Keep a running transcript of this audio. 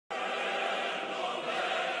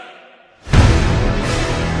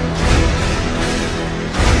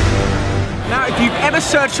a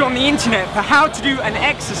search on the internet for how to do an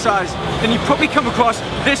exercise, then you probably come across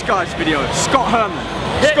this guy's video, Scott Herman.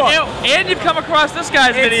 Scott. And you've come across this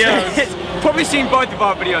guy's videos. It's probably seen both of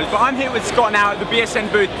our videos, but I'm here with Scott now at the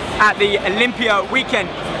BSN booth at the Olympia weekend.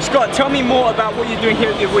 Scott, tell me more about what you're doing here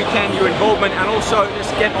at the weekend, your involvement, and also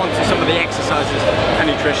let's get on to some of the exercises and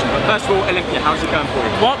nutrition. But first of all, Olympia, how's it going for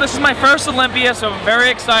you? Well, this is my first Olympia, so I'm very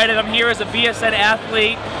excited. I'm here as a BSN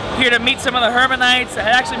athlete, here to meet some of the Hermanites. I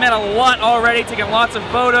actually met a lot already, taking lots of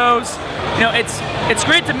photos. You know, it's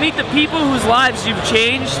great to meet the people whose lives you've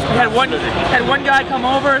changed. We had one guy come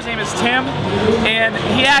over, his name is Tim, and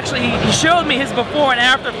he showed me his before and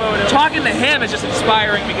after photo. Talking to him is just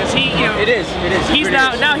inspiring because he, you know, it is. He's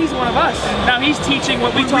now he's one of us. Now he's teaching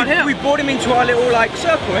what we taught him. We brought him into our little like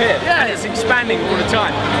circle here, yeah, and it's expanding all the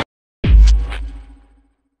time.